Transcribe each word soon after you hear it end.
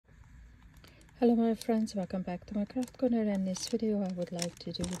Hello my friends, welcome back to my craft corner. In this video I would like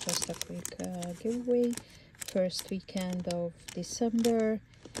to do just a quick giveaway first weekend of December,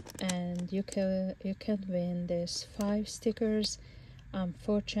 and you can win this 5 stickers.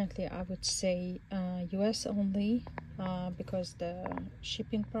 Unfortunately I would say US only because the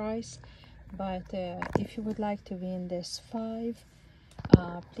shipping price, but if you would like to win this 5,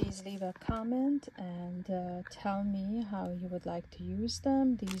 please leave a comment and tell me how you would like to use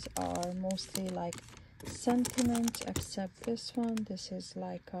them. These are mostly like sentiments, except this one. This is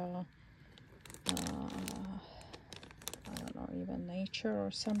like a I don't know, even nature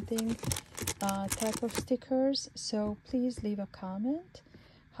or something type of stickers. So please leave a comment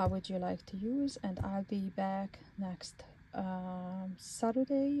how would you like to use, and I'll be back next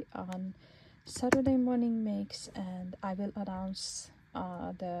Saturday on Saturday morning mix, and I will announce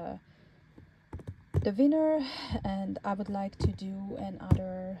the winner, and I would like to do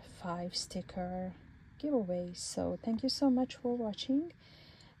another 5 sticker giveaway. So thank you so much for watching,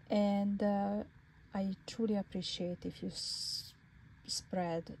 and I truly appreciate if you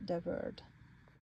spread the word.